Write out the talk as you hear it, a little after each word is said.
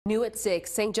New at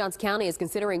 6, St. Johns County is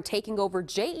considering taking over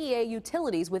JEA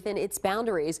utilities within its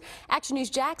boundaries. Action News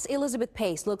Jack's Elizabeth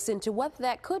Pace looks into what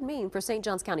that could mean for St.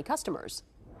 Johns County customers.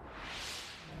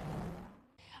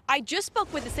 I just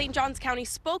spoke with the St. Johns County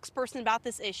spokesperson about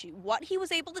this issue. What he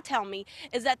was able to tell me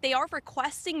is that they are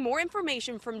requesting more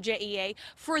information from JEA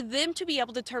for them to be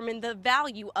able to determine the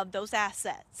value of those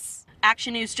assets.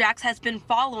 Action News Jax has been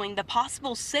following the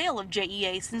possible sale of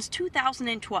JEA since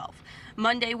 2012.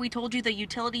 Monday, we told you the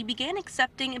utility began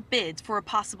accepting bids for a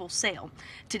possible sale.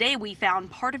 Today, we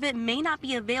found part of it may not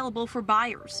be available for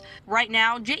buyers. Right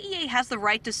now, JEA has the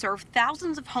right to serve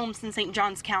thousands of homes in St.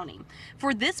 Johns County.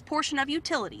 For this portion of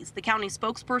utilities, the county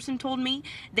spokesperson told me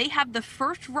they have the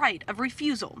first right of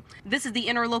refusal. This is the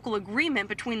interlocal agreement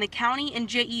between the county and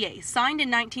JEA, signed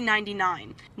in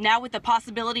 1999. Now, with the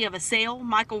possibility of a sale,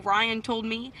 Michael Ryan told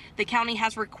me the county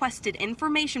has requested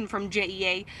information from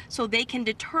JEA so they can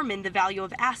determine the value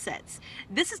of assets.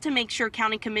 This is to make sure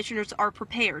county commissioners are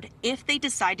prepared if they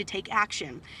decide to take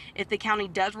action. If the county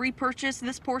does repurchase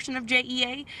this portion of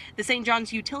JEA, the St.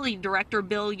 Johns Utility Director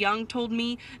Bill Young told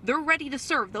me they're ready to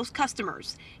serve those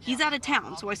customers. He's out of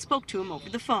town, so I spoke to him over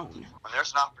the phone. When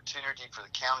there's an opportunity for the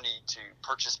county to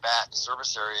purchase back a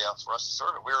service area for us to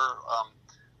serve it,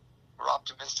 we're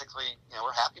optimistically,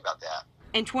 we're happy about that.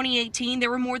 In 2018, there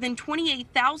were more than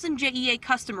 28,000 JEA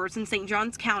customers in St.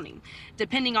 Johns County.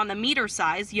 Depending on the meter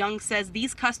size, Young says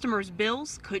these customers'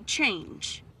 bills could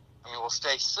change. We'll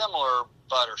stay similar,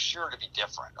 but are sure to be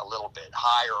different, a little bit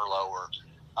higher or lower,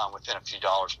 within a few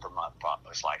dollars per month,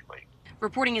 most likely.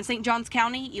 Reporting in St. Johns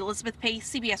County, Elizabeth Pace,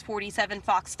 CBS 47,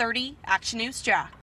 Fox 30, Action News Jax.